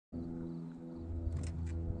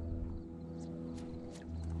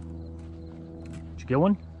you get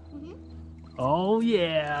one? Mm-hmm. Oh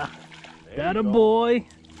yeah. That a go. boy.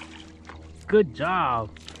 Good job.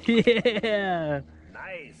 Yeah.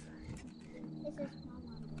 Nice. This is small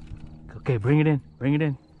one. Okay, bring it in. Bring it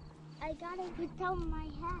in. I got it without my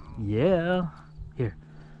hat. Yeah. Here.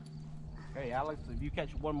 Hey, Alex, if you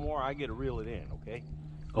catch one more, I get to reel it in, okay?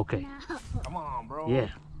 Okay. No. Come on, bro. Yeah.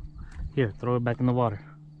 Here, throw it back in the water.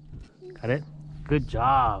 Got it? Good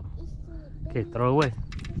job. Okay, throw it away. Is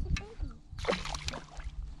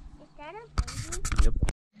that a baby? Yep.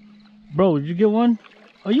 Bro, did you get one?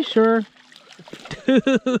 Are you sure? Dude,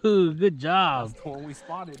 good job. That's the one we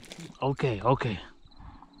spotted. Okay, okay.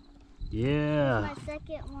 Yeah. My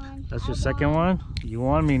second one. That's your second one? You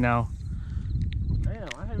want me now. Damn,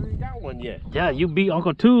 I haven't even got one yet. Yeah, you beat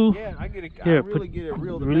Uncle 2. Yeah, I get it. Here, I really get it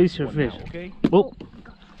real. release your fish. Now, okay. Oh,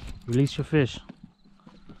 release your fish.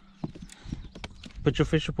 Put your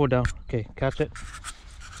fishing pole down. Okay, catch it.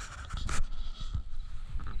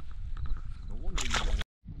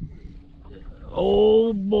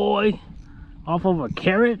 Oh boy, off of a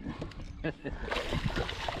carrot.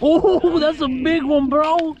 Oh, that's a big one,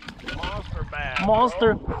 bro. Monster bass.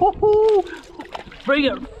 Monster. Woohoo! Bring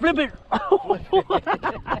it, flip it.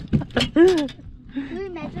 Can we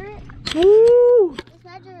measure it? Woo! Let's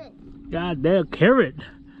measure it. God damn, carrot.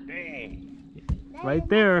 Dang. Right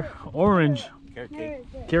there, orange. Carrot cake. Measure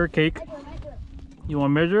it. Carrot cake. Measure it. You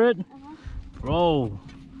want to measure it? Uh-huh. Bro,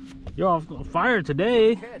 you're off fire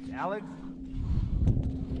today. Catch, Alex.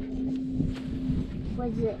 What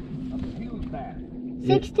is it? A huge bass.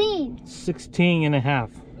 16. 16 and a half.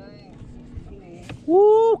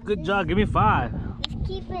 Woo, good job. Give me 5. Let's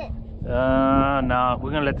keep it. No,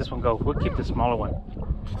 we're gonna let this one go. We'll keep the smaller one.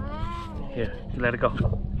 Wow. Here, let it go.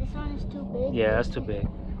 This one is too big. Yeah, that's too big.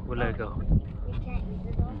 We'll let it go. We can't use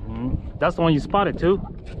this one. That's the one you spotted too.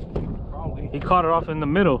 Probably. He caught it off in the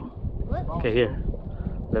middle. What? Okay, here.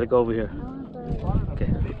 Let it go over here. I want the...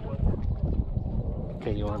 Okay.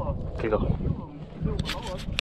 Okay, you want? Okay, go.